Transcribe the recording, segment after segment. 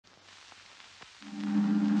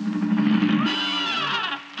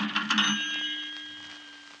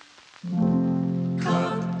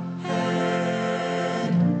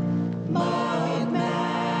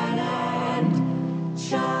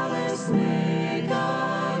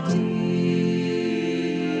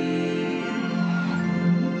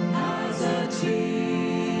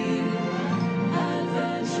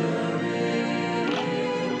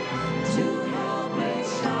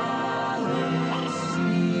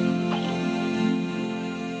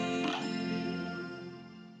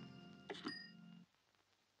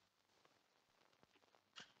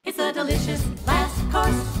delicious last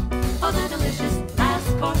course. Oh, the delicious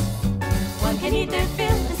last course. One can eat their fill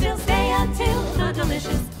and still stay until the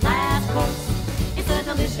delicious last course. It's a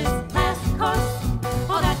delicious last course.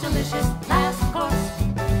 Oh, that delicious last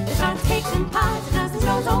course. There's tarts, cakes, and pies, a dozen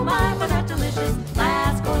scones, oh my, for that delicious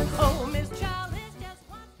last course. Oh, Miss Chalice just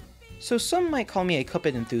wants to be... So some might call me a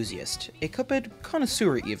Cuphead enthusiast, a Cuphead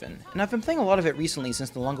connoisseur even, and I've been playing a lot of it recently since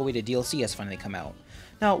the long-awaited DLC has finally come out.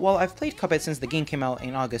 Now, while I've played Cuphead since the game came out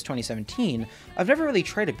in August 2017, I've never really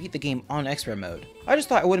tried to beat the game on Expert Mode. I just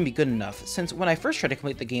thought it wouldn't be good enough, since when I first tried to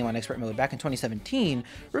complete the game on Expert Mode back in 2017,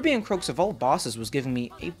 Ruby and Croaks of all bosses was giving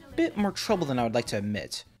me a bit more trouble than I would like to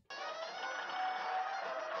admit.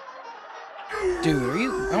 Dude, are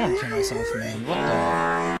you- I don't kill myself, man, what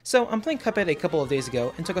the- So, I'm playing Cuphead a couple of days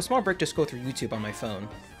ago, and took a small break to scroll through YouTube on my phone.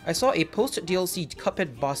 I saw a post-DLC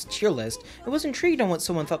Cuphead boss tier list, and was intrigued on what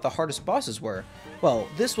someone thought the hardest bosses were. Well,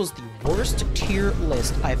 this was the worst tier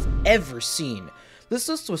list I've ever seen. This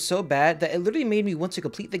list was so bad that it literally made me want to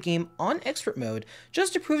complete the game on Expert Mode,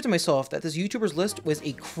 just to prove to myself that this YouTuber's list was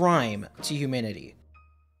a crime to humanity.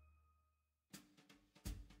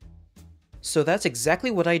 So that's exactly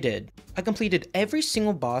what I did. I completed every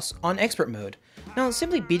single boss on Expert Mode. Now,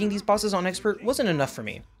 simply beating these bosses on Expert wasn't enough for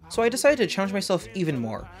me, so I decided to challenge myself even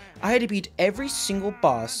more. I had to beat every single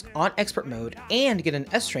boss on Expert Mode and get an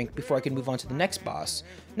S rank before I could move on to the next boss.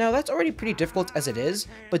 Now, that's already pretty difficult as it is,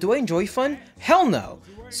 but do I enjoy fun? Hell no!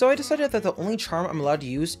 So I decided that the only charm I'm allowed to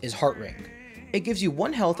use is Heart Ring. It gives you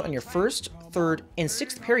 1 health on your first, third, and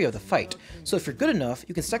 6th parry of the fight, so if you're good enough,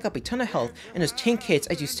 you can stack up a ton of health and just tank hits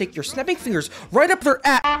as you stick your snapping fingers right up their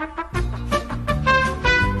ass.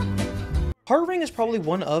 Heart Ring is probably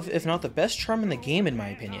one of, if not the best charm in the game in my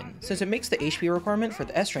opinion, since it makes the HP requirement for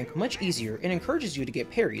the S rank much easier and encourages you to get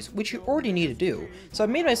parries, which you already need to do, so I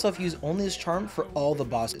made myself use only this charm for all the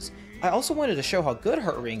bosses. I also wanted to show how good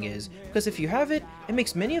Heart Ring is, because if you have it, it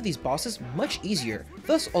makes many of these bosses much easier,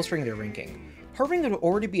 thus altering their ranking. Heart Ring would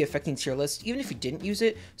already be affecting tier lists even if you didn't use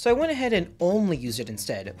it, so I went ahead and only used it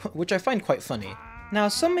instead, which I find quite funny. Now,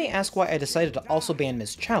 some may ask why I decided to also ban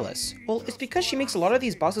Miss Chalice. Well, it's because she makes a lot of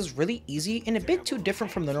these bosses really easy and a bit too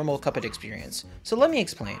different from the normal Cuphead experience. So let me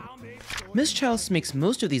explain. Miss Chalice makes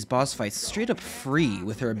most of these boss fights straight up free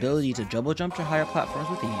with her ability to double jump to higher platforms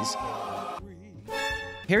with ease,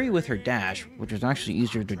 parry with her dash, which is actually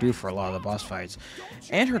easier to do for a lot of the boss fights,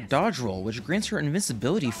 and her dodge roll, which grants her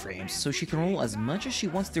invincibility frames so she can roll as much as she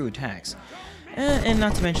wants through attacks. And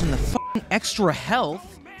not to mention the f***ing extra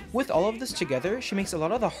health! With all of this together, she makes a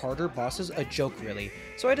lot of the harder bosses a joke really,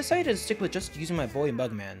 so I decided to stick with just using my boy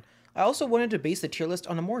Mugman. I also wanted to base the tier list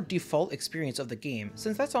on a more default experience of the game,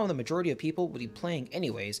 since that's how the majority of people would be playing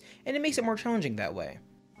anyways, and it makes it more challenging that way.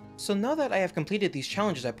 So now that I have completed these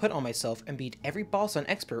challenges I put on myself and beat every boss on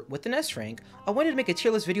Expert with an S rank, I wanted to make a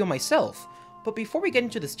tier list video myself. But before we get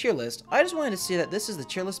into this tier list, I just wanted to say that this is the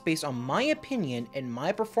tier list based on my opinion and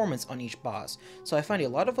my performance on each boss, so I find a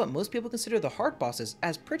lot of what most people consider the hard bosses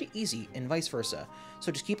as pretty easy and vice versa.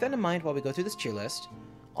 So just keep that in mind while we go through this tier list.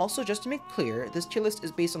 Also, just to make clear, this tier list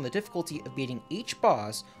is based on the difficulty of beating each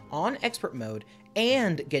boss on Expert Mode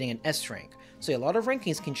and getting an S rank, so a lot of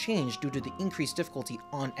rankings can change due to the increased difficulty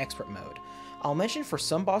on Expert Mode. I'll mention for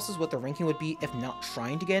some bosses what the ranking would be if not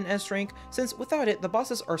trying to get an S rank, since without it, the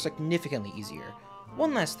bosses are significantly easier.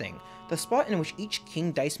 One last thing, the spot in which each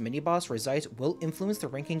King Dice mini-boss resides will influence the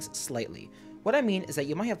rankings slightly. What I mean is that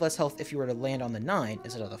you might have less health if you were to land on the 9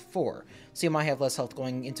 instead of the 4, so you might have less health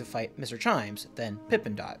going into fight Mr. Chimes than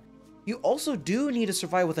Pippin Dot. You also do need to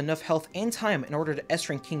survive with enough health and time in order to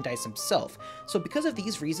S-rank King Dice himself, so because of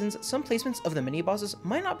these reasons, some placements of the mini-bosses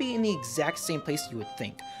might not be in the exact same place you would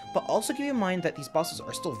think, but also keep in mind that these bosses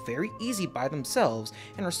are still very easy by themselves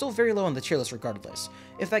and are still very low on the tier list regardless,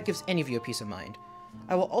 if that gives any of you a peace of mind.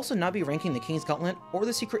 I will also not be ranking the King's Gauntlet or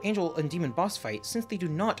the Secret Angel and Demon boss fight since they do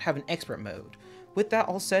not have an expert mode. With that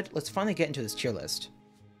all said, let's finally get into this tier list.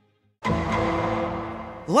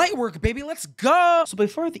 Light work, baby, let's go! So by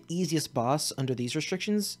far the easiest boss under these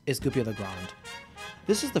restrictions is Cuphead the Grand.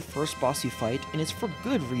 This is the first boss you fight, and it's for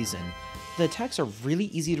good reason. The attacks are really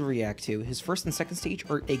easy to react to, his first and second stage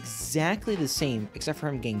are exactly the same except for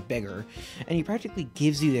him getting bigger, and he practically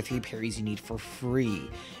gives you the 3 parries you need for free,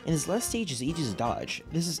 and his last stage is easy to dodge.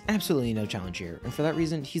 This is absolutely no challenge here, and for that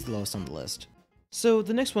reason, he's the lowest on the list. So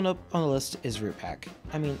the next one up on the list is Root Pack.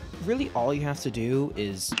 I mean, really all you have to do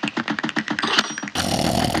is...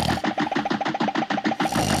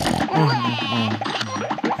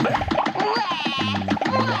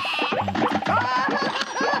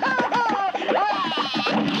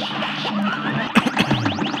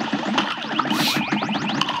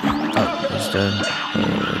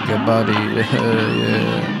 Good body,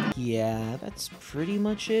 yeah. Yeah, yeah, that's pretty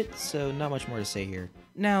much it, so not much more to say here.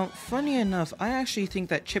 Now, funny enough, I actually think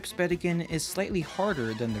that Chips Bedigan is slightly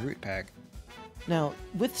harder than the Root Pack. Now,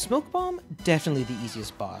 with Smoke Bomb, definitely the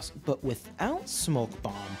easiest boss, but without Smoke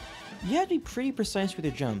Bomb, you have to be pretty precise with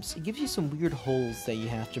your jumps. It gives you some weird holes that you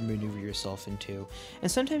have to maneuver yourself into, and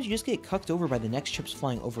sometimes you just get cucked over by the next chips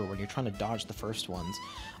flying over when you're trying to dodge the first ones.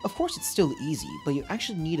 Of course, it's still easy, but you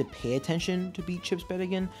actually need to pay attention to beat Chips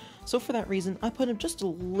Bedigan, so for that reason, I put him just a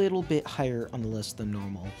little bit higher on the list than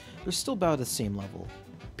normal. They're still about the same level.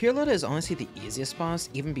 Pirletta is honestly the easiest boss,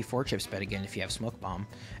 even before Chips Bedigan if you have Smoke Bomb.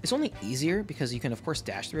 It's only easier because you can of course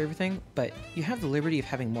dash through everything, but you have the liberty of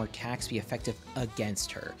having more attacks be effective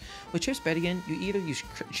against her. With Chips Bedigan, you either use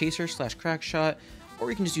Chaser / Crack Shot, or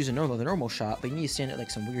you can just use the normal shot, but you need to stand at like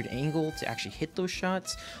some weird angle to actually hit those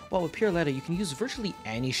shots. While with Pirletta, you can use virtually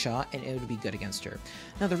any shot and it would be good against her.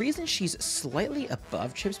 Now the reason she's slightly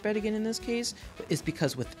above Chips Bedigan in this case is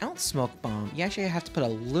because without Smoke Bomb, you actually have to put a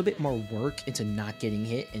little bit more work into not getting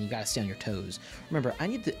hit and you gotta stay on your toes. Remember, I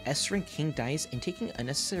need the S rank King Dice, and taking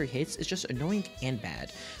unnecessary hits is just annoying and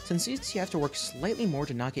bad. Since you have to work slightly more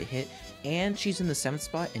to not get hit, and she's in the 7th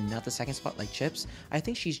spot and not the 2nd spot like Chips, I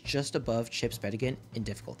think she's just above Chips Bedigan in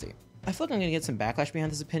difficulty. I feel like I'm going to get some backlash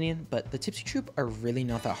behind this opinion, but the Tipsy Troop are really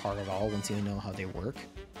not that hard at all once you know how they work.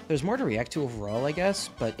 There's more to react to overall, I guess,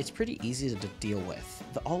 but it's pretty easy to deal with.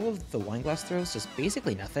 All of the wine glass throws does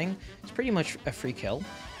basically nothing. It's pretty much a free kill.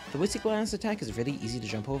 The Whiskey Glass attack is really easy to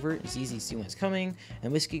jump over, it's easy to see when it's coming,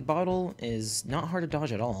 and Whiskey Bottle is not hard to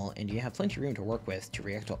dodge at all, and you have plenty of room to work with to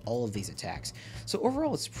react to all of these attacks. So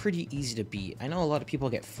overall, it's pretty easy to beat. I know a lot of people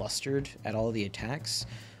get flustered at all of the attacks,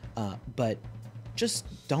 but just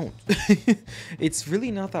don't. It's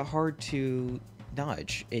really not that hard to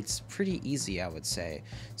dodge. It's pretty easy, I would say.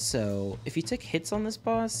 So if you take hits on this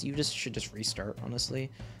boss, you should just restart,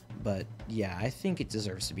 honestly. But yeah, I think it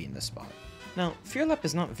deserves to be in this spot. Now, Fearlap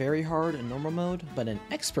is not very hard in normal mode, but in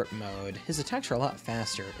expert mode, his attacks are a lot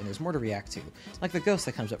faster and there's more to react to, like the ghost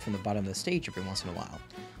that comes up from the bottom of the stage every once in a while.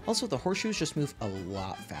 Also, the horseshoes just move a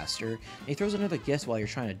lot faster, and he throws another gift while you're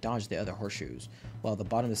trying to dodge the other horseshoes, while the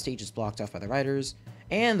bottom of the stage is blocked off by the riders,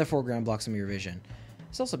 and the foreground blocks some of your vision.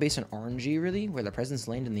 It's also based on RNG, really, where the presents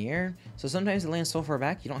land in the air, so sometimes they land so far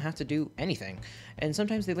back you don't have to do anything, and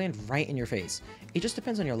sometimes they land right in your face. It just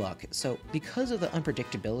depends on your luck, so because of the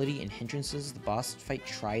unpredictability and hindrances the boss fight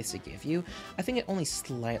tries to give you, I think it only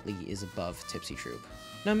slightly is above Tipsy Troop.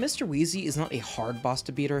 Now, Mr. Wheezy is not a hard boss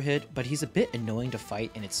to beat or hit, but he's a bit annoying to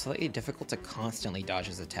fight and it's slightly difficult to constantly dodge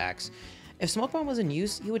his attacks. If Smoke Bomb was in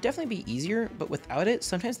use, he would definitely be easier, but without it,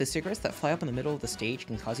 sometimes the cigarettes that fly up in the middle of the stage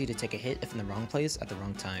can cause you to take a hit if in the wrong place at the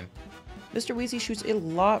wrong time. Mr. Wheezy shoots a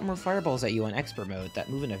lot more fireballs at you on expert mode that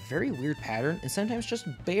move in a very weird pattern and sometimes just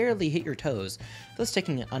barely hit your toes, thus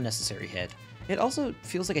taking an unnecessary hit. It also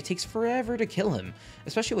feels like it takes forever to kill him,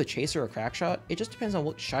 especially with Chaser or Crackshot. It just depends on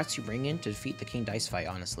what shots you bring in to defeat the King Dice fight,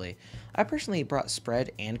 honestly. I personally brought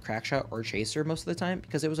Spread and Crackshot or Chaser most of the time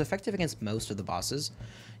because it was effective against most of the bosses.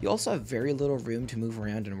 You also have very little room to move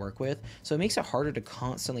around and work with, so it makes it harder to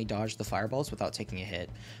constantly dodge the fireballs without taking a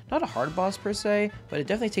hit. Not a hard boss per se, but it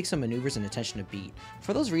definitely takes some maneuvers and attention to beat.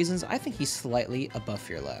 For those reasons, I think he's slightly above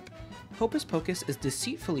Fearlap. Hocus Pocus is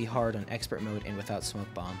deceitfully hard on expert mode and without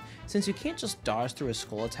Smoke Bomb. Since you can't just dodge through a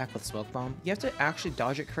skull attack with Smoke Bomb, you have to actually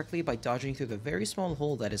dodge it correctly by dodging through the very small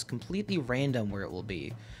hole that is completely random where it will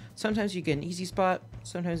be. Sometimes you get an easy spot,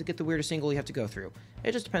 sometimes you get the weirdest angle you have to go through.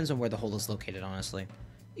 It just depends on where the hole is located, honestly.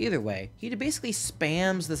 Either way, he basically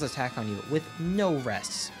spams this attack on you with no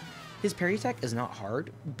rests. His parry attack is not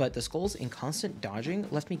hard, but the skulls and constant dodging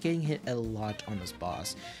left me getting hit a lot on this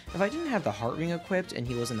boss. If I didn't have the Heart Ring equipped and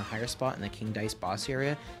he was in the higher spot in the King Dice boss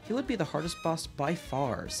area, he would be the hardest boss by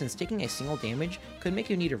far, since taking a single damage could make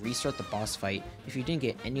you need to restart the boss fight if you didn't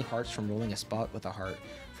get any hearts from rolling a spot with a heart.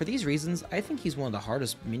 For these reasons, I think he's one of the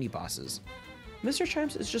hardest mini-bosses. Mr.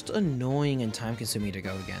 Chimes is just annoying and time-consuming to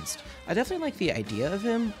go against. I definitely like the idea of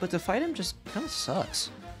him, but to fight him just kinda sucks.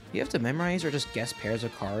 You have to memorize or just guess pairs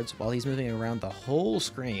of cards while he's moving around the whole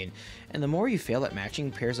screen, and the more you fail at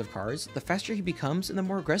matching pairs of cards, the faster he becomes and the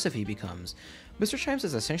more aggressive he becomes. Mr. Chimes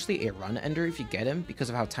is essentially a run ender if you get him because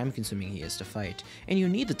of how time consuming he is to fight, and you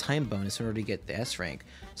need the time bonus in order to get the S rank,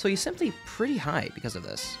 so he's simply pretty high because of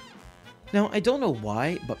this. Now, I don't know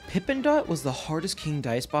why, but Pippin was the hardest King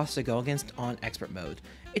Dice boss to go against on expert mode.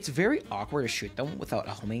 It's very awkward to shoot them without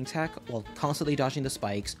a homing attack while constantly dodging the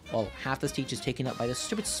spikes, while half the stage is taken up by this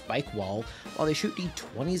stupid spike wall, while they shoot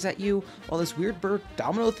D20s at you, while this weird bird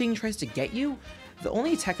domino thing tries to get you. The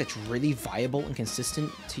only attack that's really viable and consistent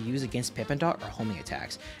to use against Pippin are homing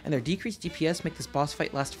attacks, and their decreased DPS make this boss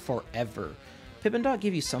fight last forever. Pip and Dot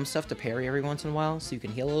give you some stuff to parry every once in a while, so you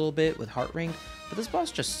can heal a little bit with Heart Ring, but this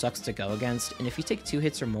boss just sucks to go against, and if you take 2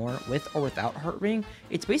 hits or more, with or without Heart Ring,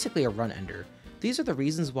 it's basically a run ender. These are the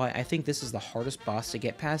reasons why I think this is the hardest boss to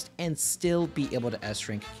get past and still be able to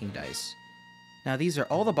S-rank King Dice. Now these are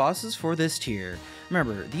all the bosses for this tier.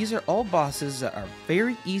 Remember, these are all bosses that are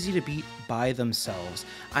very easy to beat by themselves.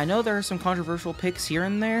 I know there are some controversial picks here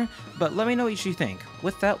and there, but let me know what you think.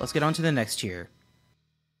 With that, let's get on to the next tier.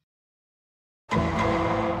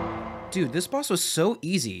 Dude, this boss was so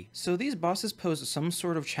easy. So these bosses pose some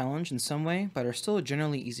sort of challenge in some way, but are still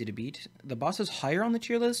generally easy to beat. The bosses higher on the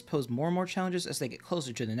tier list pose more and more challenges as they get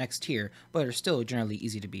closer to the next tier, but are still generally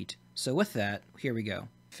easy to beat. So with that, here we go.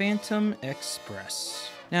 Phantom Express.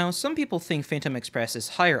 Now, some people think Phantom Express is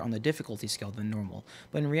higher on the difficulty scale than normal,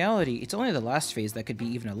 but in reality, it's only the last phase that could be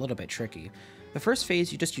even a little bit tricky. The first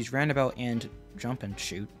phase, you just use roundabout and jump and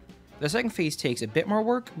shoot. The second phase takes a bit more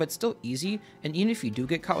work, but still easy, and even if you do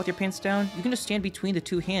get caught with your pants down, you can just stand between the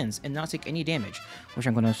 2 hands and not take any damage, which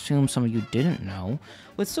I'm going to assume some of you didn't know,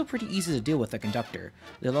 but it's still pretty easy to deal with the conductor.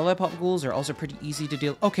 The lollipop ghouls are also pretty easy to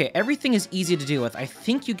deal. Okay, everything is easy to deal with, I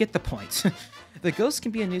think you get the point. The ghosts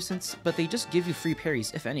can be a nuisance, but they just give you free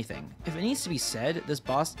parries, if anything. If it needs to be said, this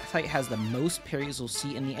boss fight has the most parries you'll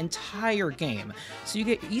see in the entire game, so you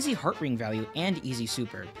get easy Heart Ring value and easy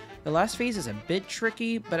super. The last phase is a bit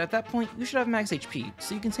tricky, but at that point, you should have max HP,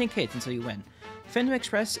 so you can tank hits until you win. Phantom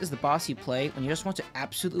Express is the boss you play when you just want to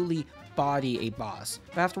absolutely body a boss,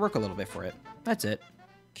 but have to work a little bit for it. That's it.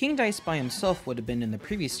 King Dice by himself would have been in the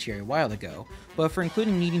previous tier a while ago, but for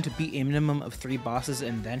including needing to beat a minimum of 3 bosses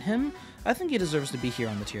and then him, I think he deserves to be here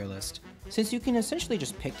on the tier list. Since you can essentially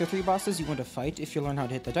just pick the 3 bosses you want to fight if you learn how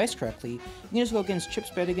to hit the dice correctly, you can just go against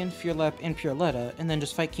Chips Bedigan, Fearlap, and Pureletta, and then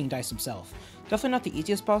just fight King Dice himself. Definitely not the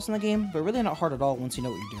easiest boss in the game, but really not hard at all once you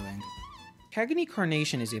know what you're doing. Cagney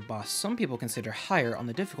Carnation is a boss some people consider higher on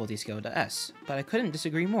the difficulty scale to S, but I couldn't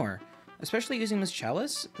disagree more. Especially using Miss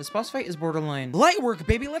Chalice, this boss fight is borderline lightwork,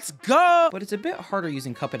 baby, let's go! But it's a bit harder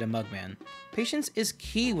using Cuphead and Mugman. Patience is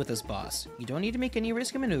key with this boss. You don't need to make any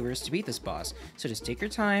risky maneuvers to beat this boss, so just take your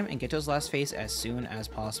time and get to his last phase as soon as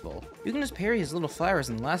possible. You can just parry his little flowers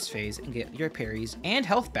in the last phase and get your parries and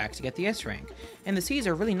health back to get the S rank. And the C's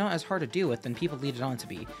are really not as hard to deal with than people lead it on to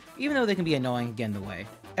be, even though they can be annoying and get in the way.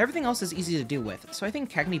 Everything else is easy to deal with, so I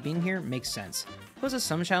think Cagney being here makes sense. Poses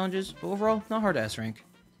some challenges, but overall, not hard to S rank.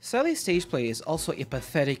 Sally's stage play is also a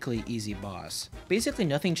pathetically easy boss. Basically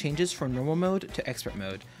nothing changes from normal mode to expert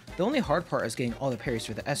mode. The only hard part is getting all the parries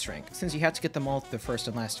for the S rank, since you have to get them all through the first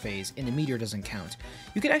and last phase, and the meteor doesn't count.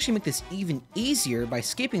 You could actually make this even easier by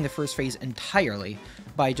skipping the first phase entirely,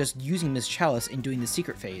 by just using Miss Chalice and doing the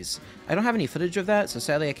secret phase. I don't have any footage of that, so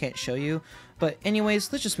sadly I can't show you, but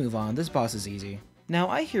anyways, let's just move on, this boss is easy. Now,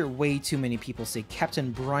 I hear way too many people say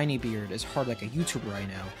Captain Brinybeard is hard like a YouTuber right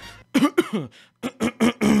now.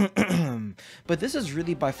 But this is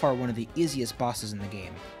really by far one of the easiest bosses in the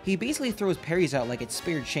game. He basically throws parries out like it's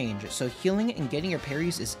spare change, so healing and getting your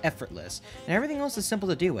parries is effortless, and everything else is simple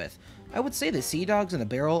to deal with. I would say the Sea Dogs and the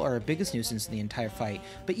barrel are our biggest nuisance in the entire fight,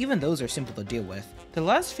 but even those are simple to deal with. The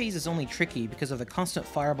last phase is only tricky because of the constant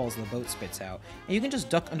fireballs the boat spits out, and you can just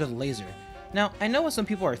duck under the laser. Now, I know what some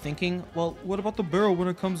people are thinking, well, what about the barrel when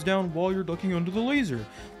it comes down while you're ducking under the laser?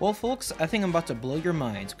 Well, folks, I think I'm about to blow your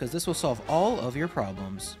minds, because this will solve all of your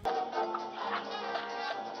problems.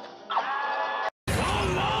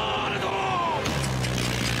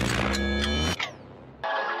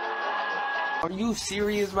 Are you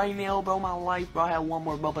serious right now, bro? My life, bro. I had one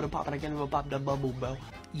more bubble to pop and I can't even pop the bubble, bro.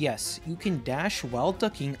 Yes, you can dash while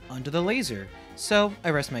ducking under the laser. So,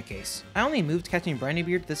 I rest my case. I only moved Captain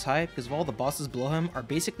Brinybeard this high because all the bosses below him are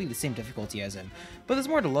basically the same difficulty as him, but there's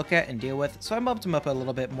more to look at and deal with, so I bumped him up a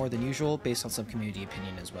little bit more than usual based on some community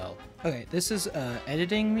opinion as well. Okay, this is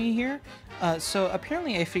editing me here. So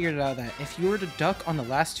apparently I figured out that if you were to duck on the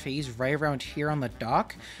last phase right around here on the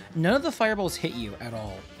dock, none of the fireballs hit you at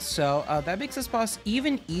all. So that makes this boss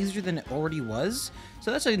even easier than it already was. So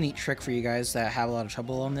that's a neat trick for you guys that have a lot of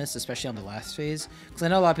trouble on this, especially on the last phase. Because I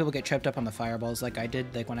know a lot of people get tripped up on the fireballs like I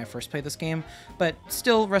did like when I first played this game. But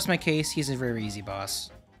still, rest my case, he's a very easy boss.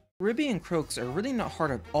 Ribby and Croaks are really not hard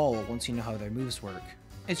at all once you know how their moves work.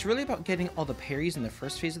 It's really about getting all the parries in the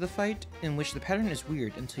first phase of the fight, in which the pattern is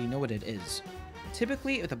weird until you know what it is.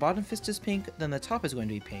 Typically, if the bottom fist is pink, then the top is going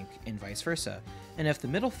to be pink, and vice versa. And if the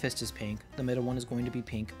middle fist is pink, the middle one is going to be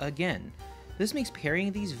pink again. This makes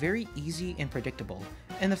parrying these very easy and predictable,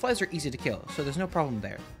 and the flies are easy to kill, so there's no problem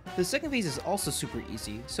there. The second phase is also super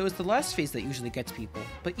easy, so it's the last phase that usually gets people,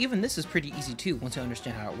 but even this is pretty easy too once you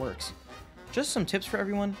understand how it works. Just some tips for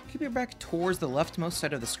everyone: keep your back towards the leftmost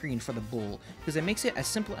side of the screen for the bull, because it makes it as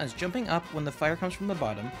simple as jumping up when the fire comes from the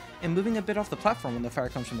bottom, and moving a bit off the platform when the fire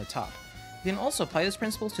comes from the top. You can also apply this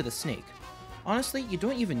principle to the snake. Honestly, you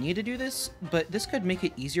don't even need to do this, but this could make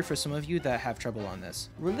it easier for some of you that have trouble on this.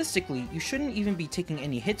 Realistically, you shouldn't even be taking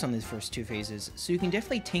any hits on these first two phases, so you can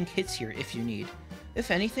definitely tank hits here if you need.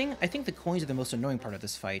 If anything, I think the coins are the most annoying part of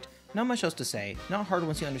this fight. Not much else to say, not hard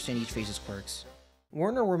once you understand each phase's quirks.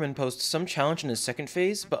 Werner Werman posts some challenge in his second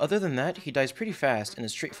phase, but other than that, he dies pretty fast and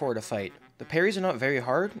is straightforward to fight. The parries are not very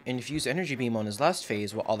hard, and if you use Energy Beam on his last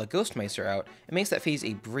phase while all the Ghost Mice are out, it makes that phase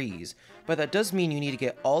a breeze, but that does mean you need to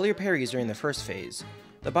get all your parries during the first phase.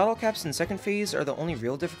 The bottle caps in second phase are the only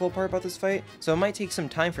real difficult part about this fight, so it might take some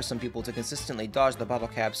time for some people to consistently dodge the bottle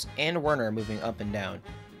caps and Werner moving up and down,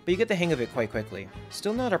 but you get the hang of it quite quickly.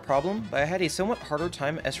 Still not a problem, but I had a somewhat harder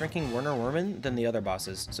time S-ranking Werner Werman than the other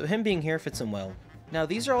bosses, so him being here fits him well. Now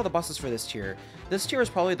these are all the bosses for this tier. This tier is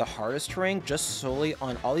probably the hardest to rank just solely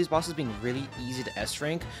on all these bosses being really easy to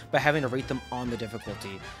S-rank by having to rate them on the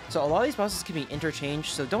difficulty. So a lot of these bosses can be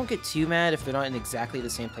interchanged, so don't get too mad if they're not in exactly the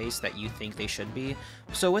same place that you think they should be.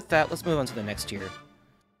 So with that, let's move on to the next tier.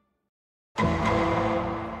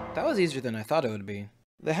 That was easier than I thought it would be.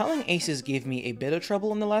 The Howling Aces gave me a bit of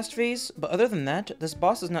trouble in the last phase, but other than that, this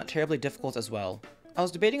boss is not terribly difficult as well. I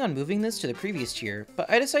was debating on moving this to the previous tier, but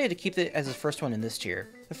I decided to keep it as the first one in this tier.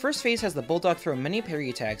 The first phase has the Bulldog throw many parry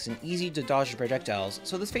attacks and easy to dodge projectiles,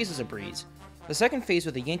 so this phase is a breeze. The second phase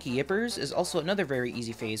with the Yankee Yippers is also another very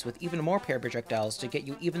easy phase with even more parry projectiles to get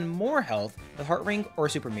you even more health with Heart Ring or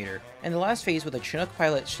Super Meter. And the last phase with the Chinook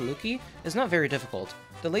Pilot Shiluki is not very difficult.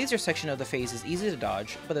 The laser section of the phase is easy to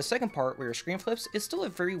dodge, but the second part where your screen flips is still a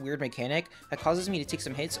very weird mechanic that causes me to take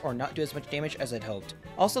some hits or not do as much damage as I'd hoped.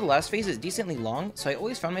 Also, the last phase is decently long, so I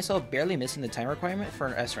always found myself barely missing the time requirement for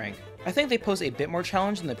an S rank. I think they pose a bit more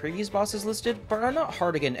challenge than the previous bosses listed, but are not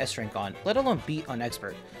hard to get an S rank on, let alone beat on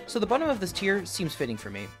Expert, so the bottom of this tier seems fitting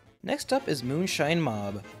for me. Next up is Moonshine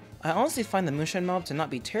Mob. I honestly find the Moonshine Mob to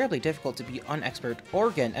not be terribly difficult to beat on Expert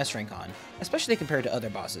or get an S rank on, especially compared to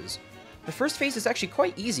other bosses. The first phase is actually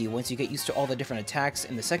quite easy once you get used to all the different attacks,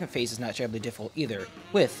 and the second phase is not terribly difficult either,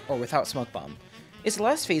 with or without Smoke Bomb. It's the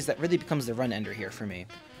last phase that really becomes the run ender here for me.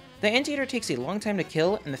 The Anteater takes a long time to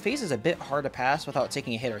kill, and the phase is a bit hard to pass without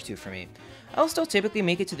taking a hit or two for me. I'll still typically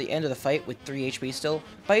make it to the end of the fight with 3 HP still,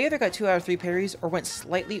 but I either got 2 out of 3 parries or went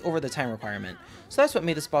slightly over the time requirement, so that's what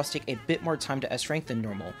made this boss take a bit more time to S rank than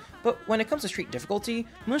normal. But when it comes to street difficulty,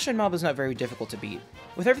 Moonshine Mob is not very difficult to beat.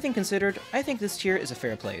 With everything considered, I think this tier is a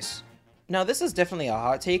fair place. Now this is definitely a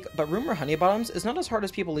hot take, but Rumor Honeybottoms is not as hard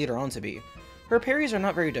as people lead her on to be. Her parries are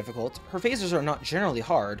not very difficult, her phases are not generally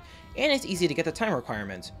hard, and it's easy to get the time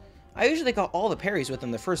requirement. I usually got all the parries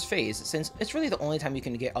within the first phase, since it's really the only time you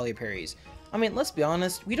can get all your parries. I mean, let's be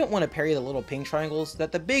honest, we don't want to parry the little pink triangles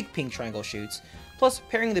that the big pink triangle shoots, plus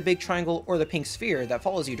parrying the big triangle or the pink sphere that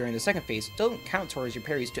follows you during the second phase don't count towards your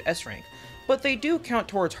parries to S rank, but they do count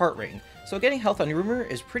towards Heart Ring, so getting health on Rumor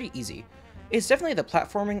is pretty easy. It's definitely the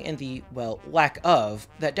platforming and the, well, lack of,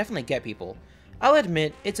 that definitely get people. I'll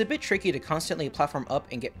admit, it's a bit tricky to constantly platform up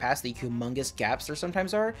and get past the humongous gaps there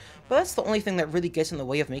sometimes are, but that's the only thing that really gets in the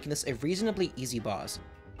way of making this a reasonably easy boss.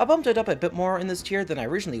 I bumped it up a bit more in this tier than I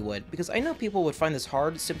originally would, because I know people would find this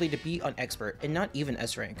hard simply to beat on Expert and not even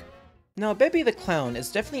S rank. Now, Bebby the Clown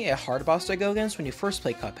is definitely a hard boss to go against when you first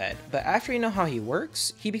play Cuphead, but after you know how he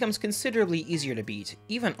works, he becomes considerably easier to beat,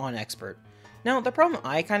 even on Expert. Now, the problem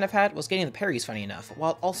I kind of had was getting the parries funny enough,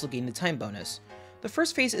 while also getting the time bonus. The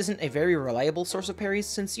first phase isn't a very reliable source of parries,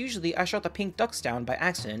 since usually I shot the pink ducks down by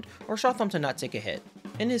accident, or shot them to not take a hit.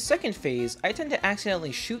 In his second phase, I tend to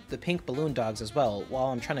accidentally shoot the pink balloon dogs as well, while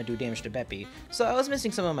I'm trying to do damage to Beppy, so I was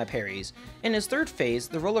missing some of my parries. In his third phase,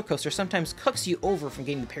 the roller coaster sometimes cucks you over from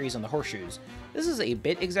getting the parries on the horseshoes. This is a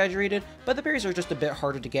bit exaggerated, but the parries are just a bit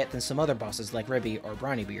harder to get than some other bosses like Ribby or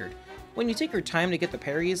Browniebeard. When you take your time to get the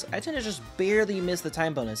parries, I tend to just barely miss the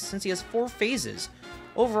time bonus since he has 4 phases.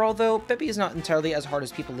 Overall though, Beppy is not entirely as hard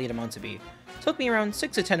as people lead him on to be. Took me around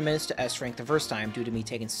 6 to 10 minutes to S rank the first time due to me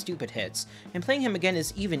taking stupid hits, and playing him again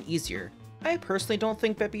is even easier. I personally don't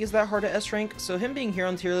think Beppy is that hard to S rank, so him being here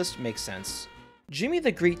on the tier list makes sense. Jimmy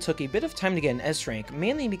the Greek took a bit of time to get an S rank,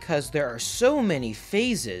 mainly because there are so many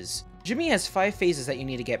phases. Jimmy has 5 phases that you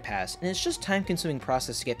need to get past, and it's just time-consuming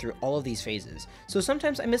process to get through all of these phases, so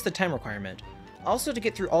sometimes I miss the time requirement. Also, to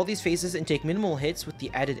get through all these phases and take minimal hits with the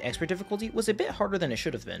added expert difficulty was a bit harder than it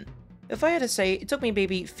should have been. If I had to say, it took me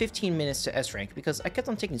maybe 15 minutes to S rank because I kept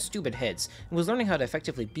on taking stupid hits and was learning how to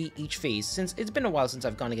effectively beat each phase since it's been a while since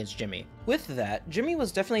I've gone against Jimmy. With that, Jimmy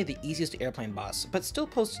was definitely the easiest airplane boss, but still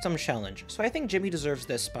posed some challenge, so I think Jimmy deserves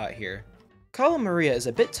this spot here. Kala Maria is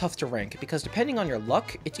a bit tough to rank because depending on your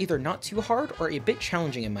luck, it's either not too hard or a bit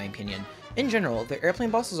challenging in my opinion. In general, the airplane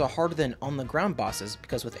bosses are harder than on-the-ground bosses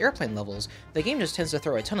because with airplane levels, the game just tends to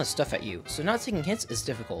throw a ton of stuff at you, so not taking hits is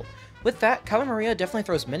difficult. With that, Kala Maria definitely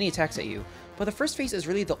throws many attacks at you, but the first phase is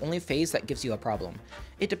really the only phase that gives you a problem.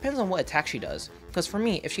 It depends on what attack she does, because for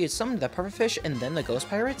me, if she had summoned the pufferfish and then the ghost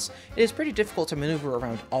pirates, it is pretty difficult to maneuver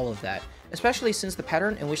around all of that, especially since the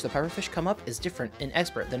pattern in which the pufferfish come up is different in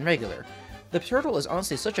expert than regular. The turtle is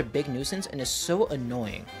honestly such a big nuisance and is so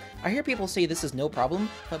annoying. I hear people say this is no problem,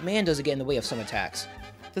 but man does it get in the way of some attacks.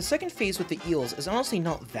 The second phase with the eels is honestly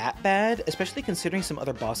not that bad, especially considering some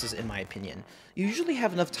other bosses in my opinion. You usually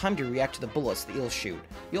have enough time to react to the bullets the eels shoot.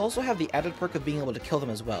 You also have the added perk of being able to kill them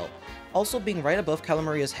as well. Also, being right above Kala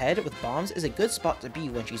Maria's head with bombs is a good spot to be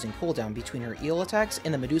when she's in cooldown between her eel attacks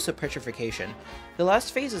and the Medusa petrification. The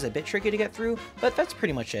last phase is a bit tricky to get through, but that's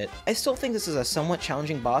pretty much it. I still think this is a somewhat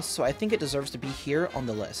challenging boss, so I think it deserves to be here on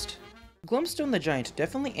the list. Glumstone the Giant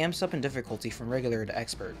definitely amps up in difficulty from regular to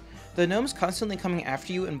expert. The gnomes constantly coming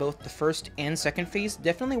after you in both the first and second phase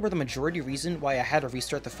definitely were the majority reason why I had to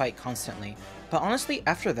restart the fight constantly, but honestly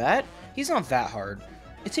after that, he's not that hard.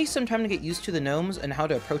 It takes some time to get used to the gnomes and how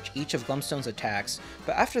to approach each of Glumstone's attacks,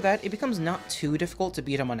 but after that it becomes not too difficult to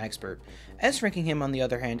beat him on expert. S-ranking him on the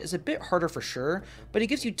other hand is a bit harder for sure, but he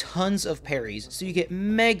gives you tons of parries, so you get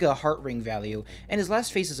mega heart ring value, and his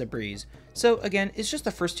last phase is a breeze. So again, it's just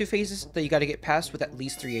the first two phases that you gotta get past with at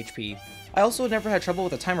least 3 HP. I also never had trouble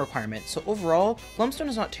with the time requirement, so overall, Glumstone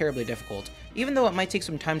is not terribly difficult, even though it might take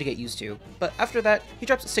some time to get used to, but after that, he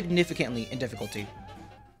drops significantly in difficulty.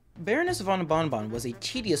 Baroness von Bonbon was a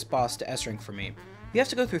tedious boss to S-rank for me. You have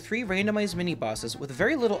to go through 3 randomized mini-bosses with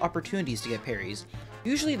very little opportunities to get parries.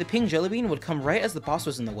 Usually the pink jellybean would come right as the boss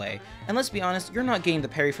was in the way, and let's be honest, you're not getting the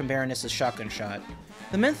parry from Baroness's shotgun shot.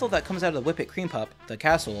 The menthol that comes out of the Whippet Cream Pup, the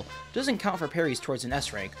castle, doesn't count for parries towards an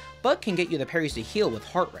S rank, but can get you the parries to heal with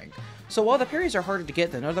heart rank. So while the parries are harder to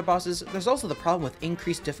get than other bosses, there's also the problem with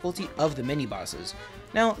increased difficulty of the mini-bosses.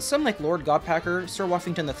 Now, some like Lord Godpacker, Sir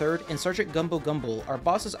Woffington III, and Sergeant Gumbo Gumble are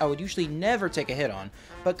bosses I would usually never take a hit on,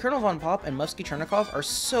 but Colonel Von Pop and Musky Chernikov are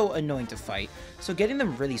so annoying to fight, so getting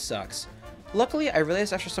them really sucks. Luckily, I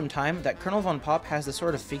realized after some time that Colonel Von Pop has this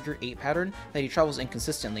sort of figure 8 pattern that he travels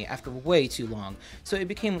inconsistently after way too long, so it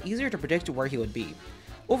became easier to predict where he would be.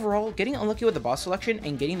 Overall, getting unlucky with the boss selection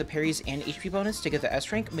and getting the parries and HP bonus to get the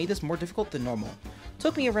S rank made this more difficult than normal.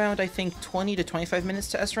 Took me around, I think, 20 to 25 minutes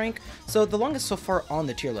to S rank, so the longest so far on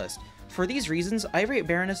the tier list. For these reasons, I rate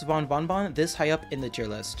Baroness von Bonbon this high up in the tier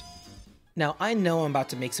list. Now, I know I'm about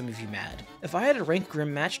to make some of you mad. If I had to rank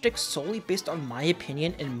Grim Matchstick solely based on my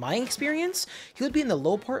opinion and my experience, he would be in the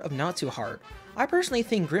low part of not too hard. I personally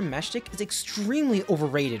think Grim Matchstick is extremely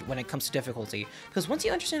overrated when it comes to difficulty, because once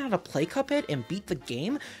you understand how to play Cuphead and beat the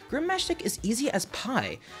game, Grim Matchstick is easy as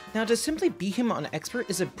pie. Now, to simply beat him on expert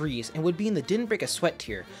is a breeze and would be in the didn't break a sweat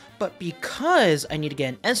tier, but because I need to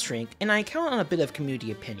get an S rank and I count on a bit of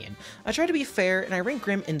community opinion, I try to be fair and I rank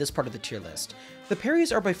Grim in this part of the tier list. The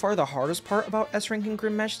parries are by far the hardest part about S-ranking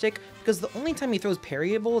Grim Matchstick, because the only time he throws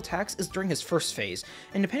parryable attacks is during his first phase,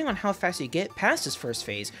 and depending on how fast you get past his first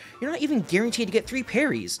phase, you're not even guaranteed to get 3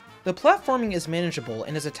 parries. The platforming is manageable,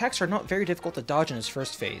 and his attacks are not very difficult to dodge in his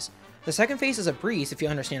first phase. The second phase is a breeze if you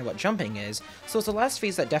understand what jumping is, so it's the last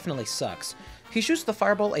phase that definitely sucks. He shoots the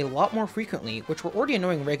fireball a lot more frequently, which were already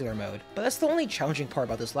annoying in regular mode, but that's the only challenging part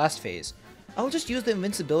about this last phase. I'll just use the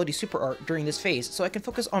invincibility super art during this phase so I can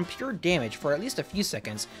focus on pure damage for at least a few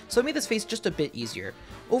seconds, so it made this phase just a bit easier.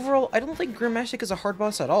 Overall, I don't think Grim Matchstick is a hard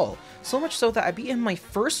boss at all, so much so that I beat him my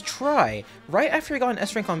first try, right after I got an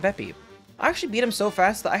S rank on Beppy. I actually beat him so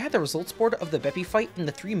fast that I had the results board of the Beppy fight in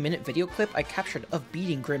the 3-minute video clip I captured of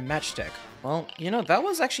beating Grim Matchstick. Well, you know, that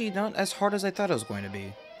was actually not as hard as I thought it was going to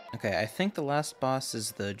be. Okay, I think the last boss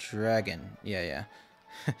is the dragon. Yeah.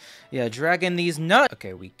 Yeah, dragon these nuts!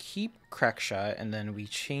 Okay, we keep Crackshot, and then we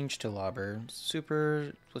change to Lobber.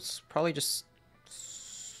 Super, let's probably just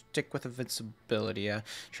stick with invincibility, yeah.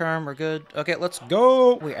 Charm, we're good. Okay, let's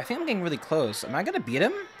go! Wait, I think I'm getting really close. Am I gonna beat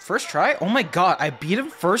him? First try? Oh my god, I beat him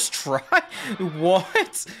first try?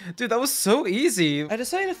 What? Dude, that was so easy. I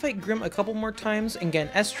decided to fight Grim a couple more times and get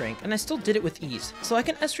an S rank, and I still did it with ease. So I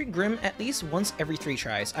can S rank Grim at least once every 3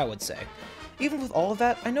 tries, I would say. Even with all of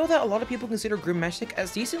that, I know that a lot of people consider Grim Matchstick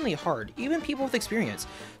as decently hard, even people with experience,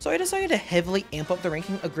 so I decided to heavily amp up the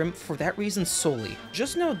ranking of Grim for that reason solely.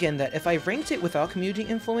 Just know again that if I ranked it without community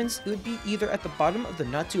influence, it would be either at the bottom of the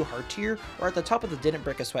not too hard tier, or at the top of the didn't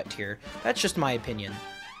break a sweat tier. That's just my opinion.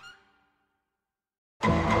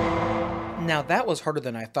 Now that was harder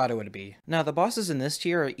than I thought it would be. Now the bosses in this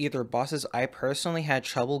tier are either bosses I personally had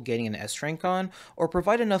trouble getting an S rank on, or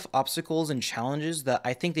provide enough obstacles and challenges that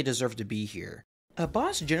I think they deserve to be here. A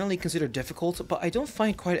boss generally considered difficult, but I don't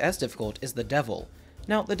find quite as difficult, is the Devil.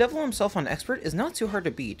 Now, the Devil himself on Expert is not too hard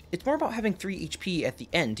to beat, it's more about having 3 HP at the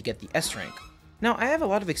end to get the S rank. Now, I have a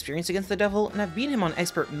lot of experience against the Devil, and I've beaten him on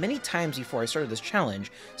Expert many times before I started this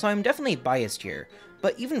challenge, so I'm definitely biased here.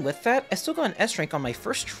 But even with that, I still got an S rank on my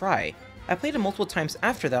first try. I played him multiple times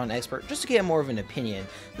after that on Expert just to get more of an opinion,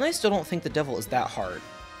 and I still don't think the Devil is that hard.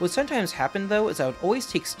 What sometimes happened though is I would always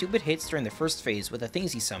take stupid hits during the first phase with the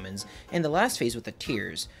things he summons, and the last phase with the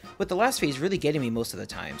tears, with the last phase really getting me most of the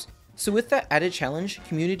times. So with that added challenge,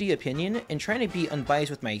 community opinion, and trying to be unbiased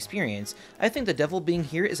with my experience, I think the Devil being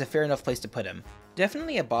here is a fair enough place to put him.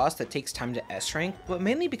 Definitely a boss that takes time to S rank, but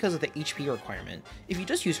mainly because of the HP requirement. If you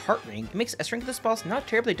just use Heart Ring, it makes S rank this boss not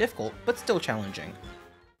terribly difficult, but still challenging.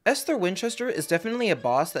 Esther Winchester is definitely a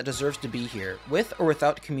boss that deserves to be here, with or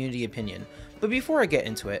without community opinion. But before I get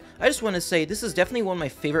into it, I just want to say this is definitely one of my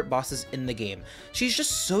favorite bosses in the game. She's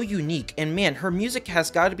just so unique, and man, her music has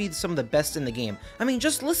got to be some of the best in the game. I mean,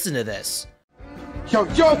 just listen to this. Yo,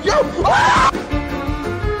 yo, yo! Ah!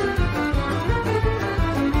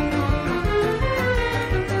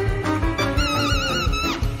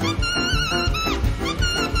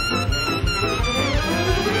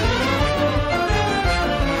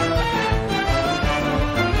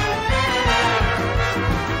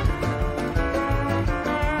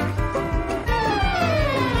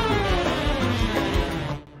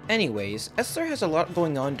 Anyways, Esther has a lot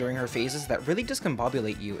going on during her phases that really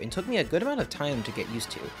discombobulate you and took me a good amount of time to get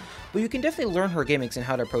used to, but you can definitely learn her gimmicks and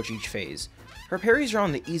how to approach each phase. Her parries are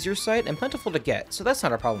on the easier side and plentiful to get, so that's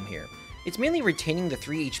not a problem here. It's mainly retaining the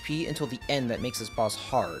 3 HP until the end that makes this boss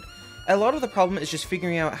hard. A lot of the problem is just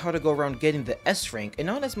figuring out how to go around getting the S rank and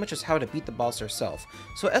not as much as how to beat the boss herself,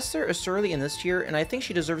 so Esther is thoroughly in this tier and I think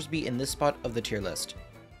she deserves to be in this spot of the tier list.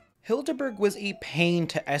 Hildeberg was a pain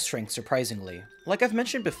to S rank, surprisingly. Like I've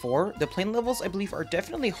mentioned before, the plane levels I believe are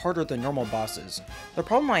definitely harder than normal bosses. The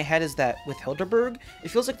problem I had is that with Hildeberg, it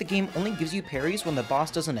feels like the game only gives you parries when the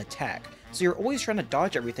boss doesn't attack, so you're always trying to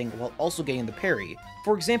dodge everything while also getting the parry.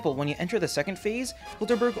 For example, when you enter the second phase,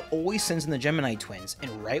 Hildeberg always sends in the Gemini twins,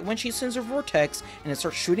 and right when she sends her vortex and it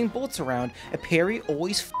starts shooting bullets around, a parry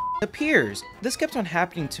always appears. This kept on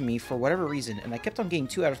happening to me for whatever reason, and I kept on getting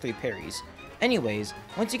 2 out of 3 parries. Anyways,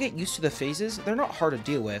 once you get used to the phases, they're not hard to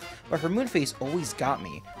deal with, but her moon phase always got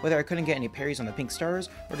me, whether I couldn't get any parries on the pink stars,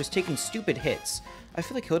 or just taking stupid hits. I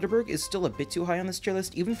feel like Hildeberg is still a bit too high on this tier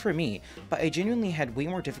list even for me, but I genuinely had way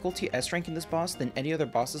more difficulty S-ranking this boss than any other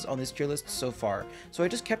bosses on this tier list so far, so I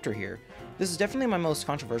just kept her here. This is definitely my most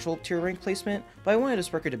controversial tier rank placement, but I wanted to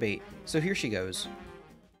spark a debate, so here she goes.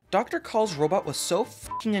 Dr. Call's robot was so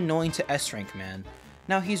fucking annoying to S-rank, man.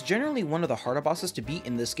 Now, he's generally one of the harder bosses to beat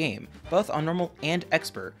in this game, both on normal and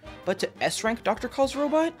expert, but to S-rank Dr. Call's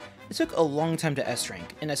robot? It took a long time to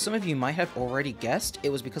S-rank, and as some of you might have already guessed, it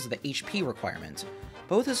was because of the HP requirement.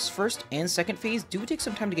 Both his first and second phase do take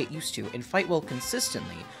some time to get used to and fight well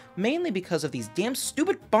consistently, mainly because of these damn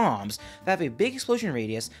stupid bombs that have a big explosion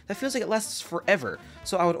radius that feels like it lasts forever,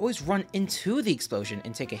 so I would always run into the explosion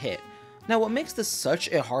and take a hit. Now, what makes this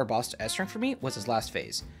such a hard boss to S-rank for me was his last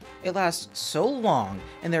phase. It lasts so long,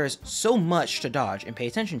 and there is so much to dodge and pay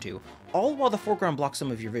attention to, all while the foreground blocks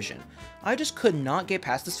some of your vision. I just could not get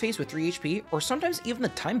past this phase with 3 HP, or sometimes even the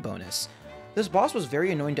time bonus. This boss was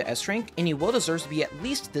very annoying to S-rank, and he well deserves to be at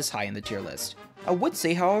least this high in the tier list. I would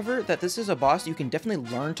say, however, that this is a boss you can definitely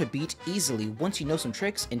learn to beat easily once you know some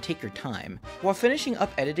tricks and take your time. While finishing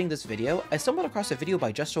up editing this video, I stumbled across a video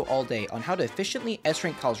by Justo All Day on how to efficiently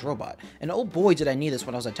S-rank Cal's robot, and oh boy did I need this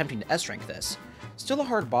when I was attempting to S-rank this. Still a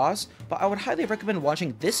hard boss, but I would highly recommend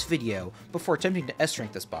watching this video before attempting to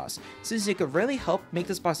S-rank this boss, since it could really help make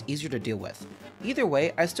this boss easier to deal with. Either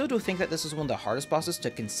way, I still do think that this is one of the hardest bosses to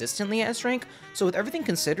consistently S-rank, so with everything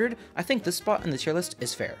considered, I think this spot in the tier list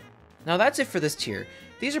is fair. Now that's it for this tier.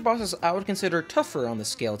 These are bosses I would consider tougher on the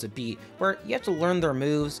scale to beat, where you have to learn their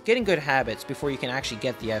moves, get in good habits before you can actually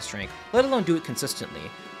get the S rank, let alone do it consistently.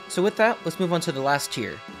 So with that, let's move on to the last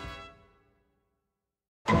tier.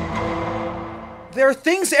 There are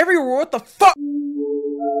things everywhere, what the fuck?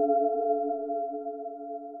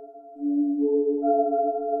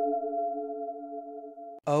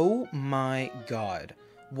 Oh my god.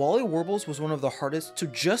 Wally Warbles was one of the hardest to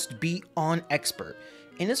just beat on expert,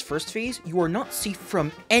 in his first phase, you are not safe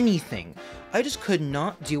from anything. I just could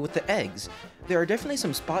not deal with the eggs. There are definitely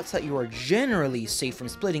some spots that you are generally safe from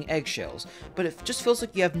splitting eggshells, but it just feels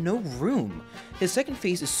like you have no room. His second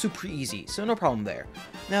phase is super easy, so no problem there.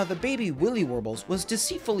 Now, the baby Willy Warbles was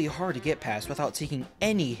deceitfully hard to get past without taking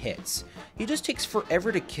any hits. He just takes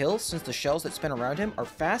forever to kill since the shells that spin around him are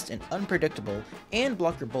fast and unpredictable and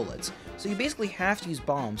block your bullets, so you basically have to use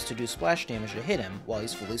bombs to do splash damage to hit him while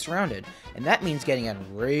he's fully surrounded, and that means getting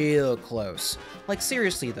in real close. Like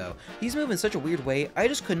seriously though, he's moving in such a weird way, I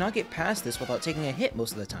just could not get past this without taking a hit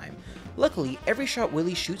most of the time. Luckily, every shot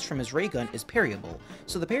Willy shoots from his ray gun is parryable,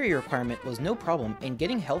 so the parry requirement was no problem and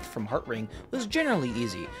getting health from Heart Ring was generally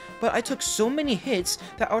easy, but I took so many hits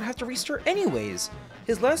that I would have to restart anyways.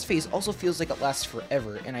 His last phase also feels like it lasts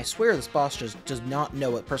forever, and I swear this boss just does not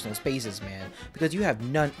know what personal space is, man, because you have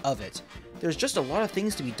none of it. There's just a lot of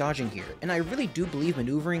things to be dodging here, and I really do believe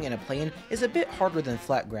maneuvering in a plane is a bit harder than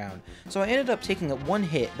flat ground, so I ended up taking a one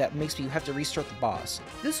hit that makes me have to restart the boss.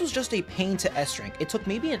 This was just a pain to S rank. It took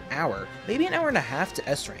maybe an hour and a half to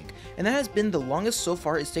S rank, and that has been the longest so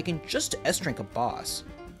far it's taken just to S rank a boss.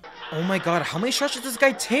 Oh my god, how many shots did this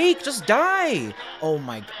guy take? Just die! Oh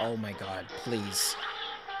my god, please.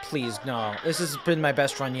 Please, no. This has been my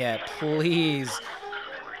best run yet. Please.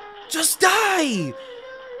 Just die!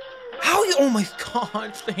 How you— oh my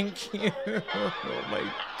god, thank you. Oh my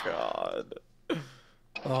god.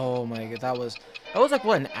 Oh my god, that was like,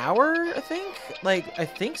 what, an hour, I think? Like, I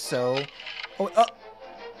think so. Oh,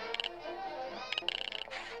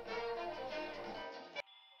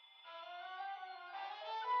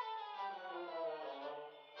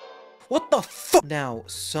 what the fuck? Now,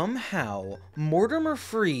 somehow, Mortimer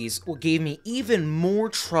Freeze gave me even more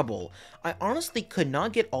trouble. I honestly could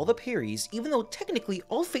not get all the parries, even though technically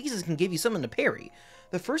all phases can give you something to parry.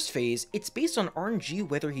 The first phase, it's based on RNG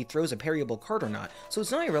whether he throws a parryable card or not, so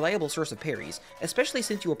it's not a reliable source of parries, especially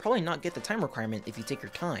since you will probably not get the time requirement if you take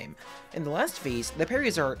your time. In the last phase, the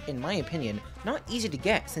parries are, in my opinion, not easy to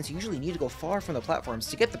get since you usually need to go far from the platforms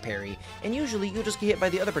to get the parry, and usually you'll just get hit by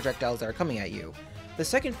the other projectiles that are coming at you. The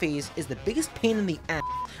second phase is the biggest pain in the ass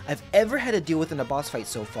I've ever had to deal with in a boss fight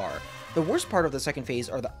so far. The worst part of the second phase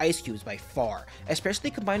are the ice cubes by far, especially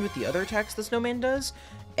combined with the other attacks the snowman does.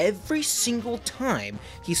 Every single time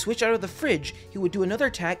he switched out of the fridge, he would do another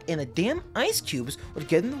attack and the damn ice cubes would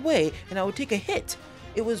get in the way and I would take a hit.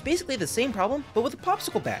 It was basically the same problem, but with the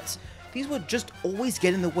popsicle bats. These would just always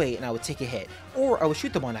get in the way and I would take a hit, or I would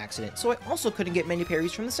shoot them on accident, so I also couldn't get many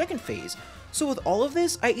parries from the second phase. So with all of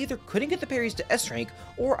this, I either couldn't get the parries to S rank,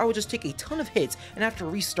 or I would just take a ton of hits and have to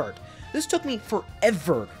restart. This took me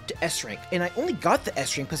forever to S rank, and I only got the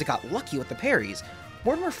S rank because I got lucky with the parries.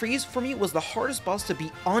 Mortimer Freeze, for me, was the hardest boss to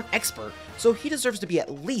beat on Expert, so he deserves to be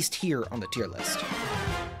at least here on the tier list.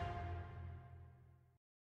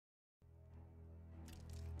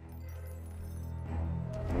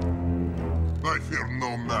 I fear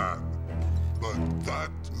no man, but that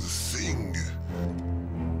thing,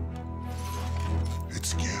 it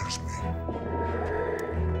scares me.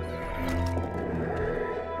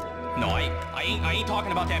 No, I ain't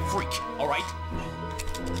talking about that freak, alright?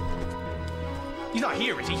 He's not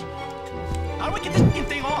here, is he? How do I get this fucking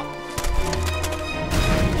thing off?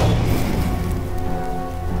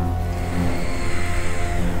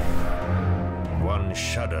 One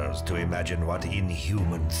shudders to imagine what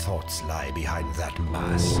inhuman thoughts lie behind that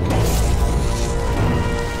mask.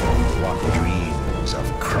 One dreams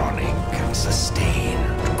of chronic and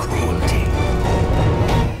sustained cruelty.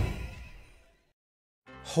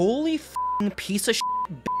 Holy f***ing piece of shit.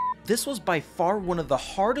 This was by far one of the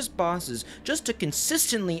hardest bosses just to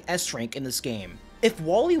consistently S rank in this game. If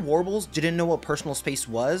Wally Warbles didn't know what personal space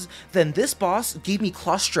was, then this boss gave me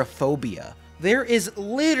claustrophobia. There is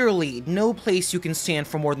literally no place you can stand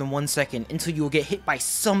for more than 1 second until you will get hit by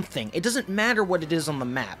something. It doesn't matter what it is on the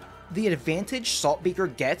map. The advantage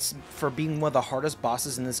Saltbaker gets for being one of the hardest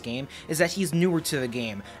bosses in this game is that he's newer to the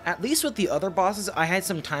game. At least with the other bosses, I had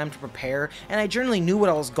some time to prepare, and I generally knew what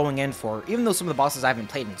I was going in for, even though some of the bosses I haven't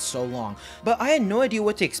played in so long. But I had no idea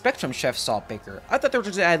what to expect from Chef Saltbaker. I thought they were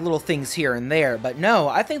just gonna add little things here and there, but no,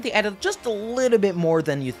 I think they added just a little bit more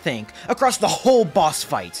than you think, across the whole boss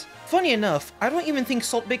fight. Funny enough, I don't even think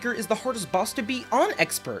Saltbaker is the hardest boss to beat on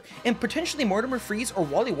Expert, and potentially Mortimer Freeze or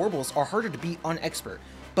Wally Warbles are harder to beat on Expert.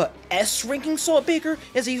 But S-ranking Saltbaker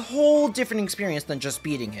is a whole different experience than just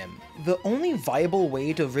beating him. The only viable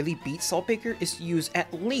way to really beat Saltbaker is to use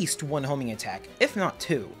at least one homing attack, if not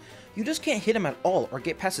two. You just can't hit him at all or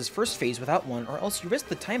get past his first phase without one, or else you risk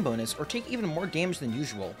the time bonus or take even more damage than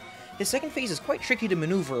usual. His second phase is quite tricky to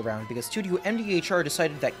maneuver around because Studio MDHR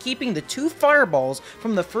decided that keeping the 2 fireballs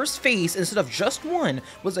from the first phase instead of just 1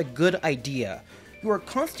 was a good idea. You are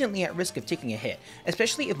constantly at risk of taking a hit,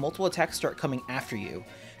 especially if multiple attacks start coming after you.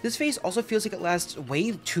 This phase also feels like it lasts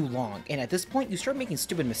way too long, and at this point you start making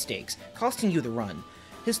stupid mistakes, costing you the run.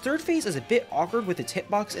 His third phase is a bit awkward with its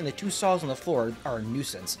hitbox, and the 2 saws on the floor are a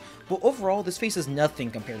nuisance, but overall this phase is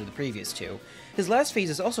nothing compared to the previous 2. His last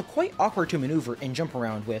phase is also quite awkward to maneuver and jump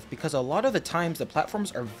around with because a lot of the times the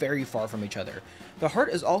platforms are very far from each other. The heart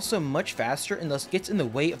is also much faster and thus gets in the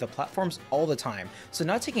way of the platforms all the time, so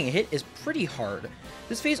not taking a hit is pretty hard.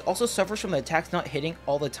 This phase also suffers from the attacks not hitting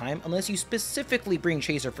all the time unless you specifically bring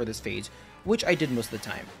Chaser for this phase, which I did most of the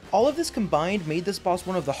time. All of this combined made this boss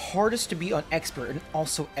one of the hardest to beat on Expert and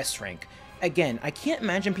also S rank. Again, I can't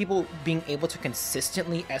imagine people being able to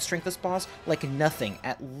consistently S rank this boss like nothing,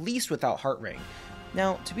 at least without Heart Ring.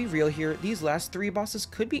 Now, to be real here, these last 3 bosses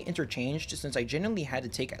could be interchanged since I genuinely had to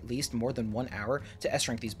take at least more than 1 hour to S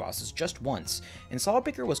rank these bosses just once, and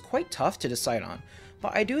Saltbaker was quite tough to decide on.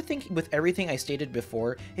 But I do think with everything I stated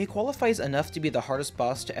before, it qualifies enough to be the hardest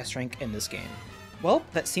boss to S rank in this game. Well,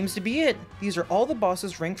 that seems to be it. These are all the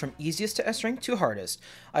bosses ranked from easiest to S rank to hardest.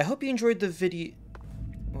 I hope you enjoyed the video.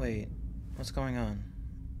 Wait, what's going on?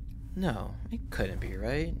 No, it couldn't be,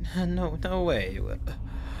 right? No way.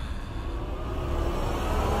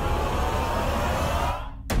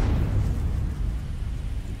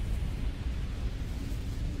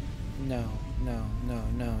 No.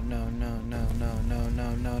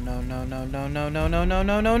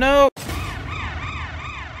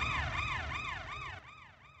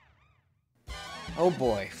 Oh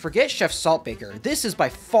boy, forget Chef Saltbaker, this is by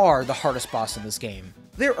far the hardest boss in this game.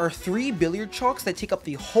 There are 3 billiard chalks that take up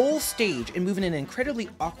the whole stage and move in an incredibly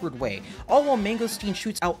awkward way, all while Mangosteen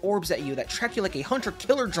shoots out orbs at you that track you like a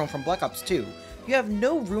hunter-killer drone from Black Ops 2. You have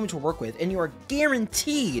no room to work with, and you are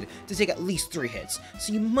guaranteed to take at least 3 hits,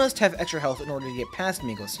 so you must have extra health in order to get past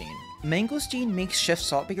Mangosteen. Mangosteen makes Chef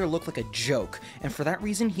Saltbaker look like a joke, and for that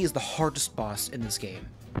reason he is the hardest boss in this game.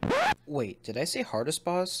 Wait, did I say hardest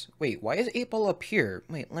boss? Wait, why is 8-Ball up here?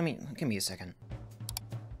 Wait, give me a second.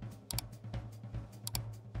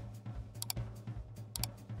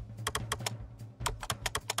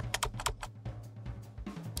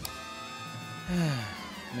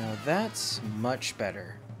 Now that's much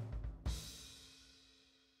better.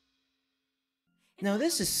 Now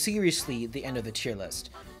this is seriously the end of the tier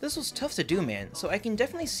list. This was tough to do, man, so I can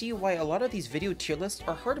definitely see why a lot of these video tier lists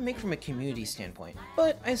are hard to make from a community standpoint,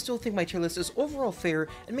 but I still think my tier list is overall fair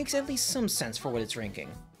and makes at least some sense for what it's ranking.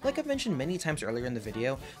 Like I've mentioned many times earlier in the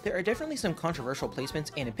video, there are definitely some controversial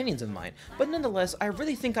placements and opinions of mine, but nonetheless, I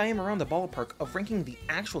really think I am around the ballpark of ranking the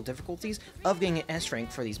actual difficulties of getting an S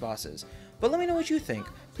rank for these bosses. But let me know what you think.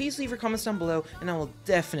 Please leave your comments down below and I will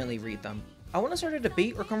definitely read them. I want to start a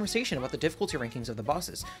debate or conversation about the difficulty rankings of the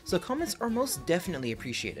bosses, so comments are most definitely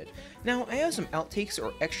appreciated. Now, I have some outtakes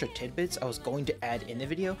or extra tidbits I was going to add in the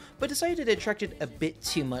video, but decided it detracted a bit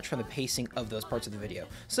too much from the pacing of those parts of the video,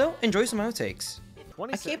 so enjoy some outtakes.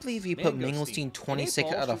 I can't believe he put Mangosteen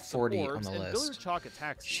 26 out of 40 on the list.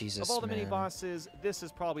 Jesus, of all the man. mini bosses, this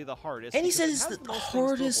is probably the hardest. And he said it's it has the most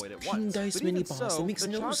hardest things to avoid at King once. Dice But mini even boss. so, That makes the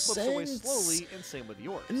no chalk slips away sense. slowly, and same with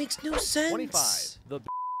yours. It makes no sense. 25. The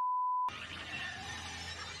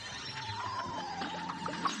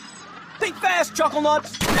Think fast, Chuckle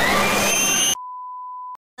Nuts!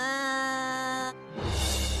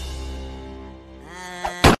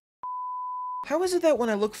 How is it that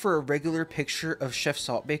when I look for a regular picture of Chef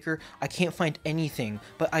Saltbaker, I can't find anything,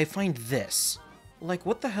 but I find this? Like,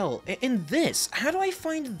 what the hell? And this? How do I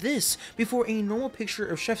find this before a normal picture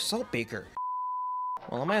of Chef Saltbaker?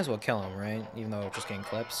 Well, I might as well kill him, right? Even though I'm just getting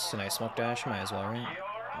clips and I smoke dash, might as well, right?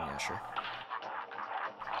 Yeah, sure.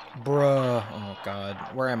 Bruh. Oh, God.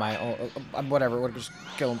 Where am I? Oh, whatever. We'll just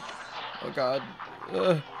kill him. Oh, God.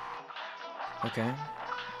 Ugh. Okay.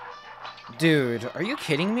 Dude, are you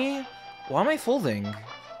kidding me? Why am I folding?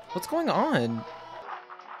 What's going on?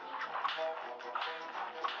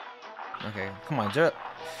 Okay, come on,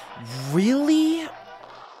 really?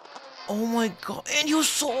 Oh my god, and you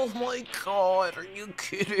saw, oh my god, are you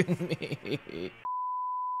kidding me?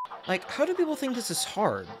 Like, how do people think this is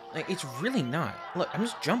hard? Like, it's really not. Look, I'm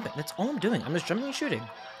just jumping, that's all I'm doing. I'm just jumping and shooting.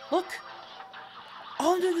 Look!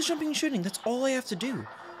 All I'm doing is jumping and shooting, that's all I have to do.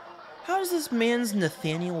 How does this man's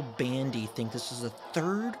Nathaniel Bandy think this is the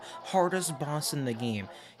 3rd hardest boss in the game?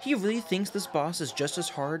 He really thinks this boss is just as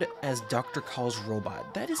hard as Dr. Call's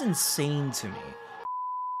robot. That is insane to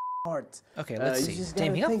me. Okay, let's see.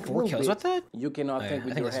 Damn, he got 4 kills with that? You cannot think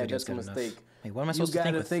with your head, that's a mistake. Wait, what am I supposed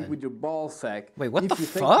to think with with your ball sack. Wait, what the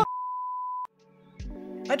fuck?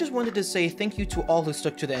 I just wanted to say thank you to all who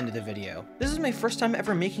stuck to the end of the video. This is my first time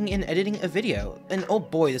ever making and editing a video, and oh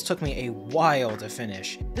boy, this took me a while to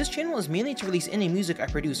finish. This channel is mainly to release any music I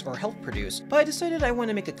produce or help produce, but I decided I want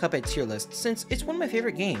to make a Cuphead tier list since it's one of my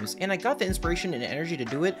favorite games, and I got the inspiration and energy to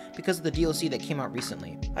do it because of the DLC that came out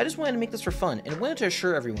recently. I just wanted to make this for fun and wanted to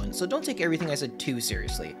assure everyone, so don't take everything I said too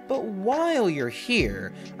seriously. But while you're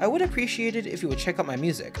here, I would appreciate it if you would check out my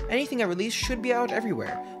music. Anything I release should be out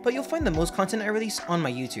everywhere, but you'll find the most content I release on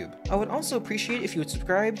my YouTube. I would also appreciate if you had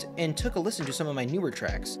subscribed and took a listen to some of my newer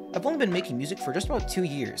tracks. I've only been making music for just about 2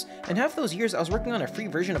 years, and half those years I was working on a free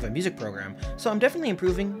version of a music program, so I'm definitely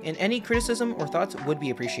improving, and any criticism or thoughts would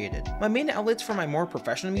be appreciated. My main outlets for my more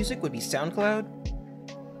professional music would be SoundCloud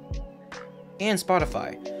and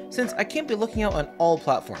Spotify, since I can't be looking out on all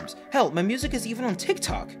platforms. Hell, my music is even on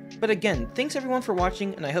TikTok! But again, thanks everyone for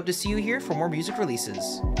watching, and I hope to see you here for more music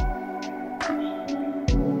releases.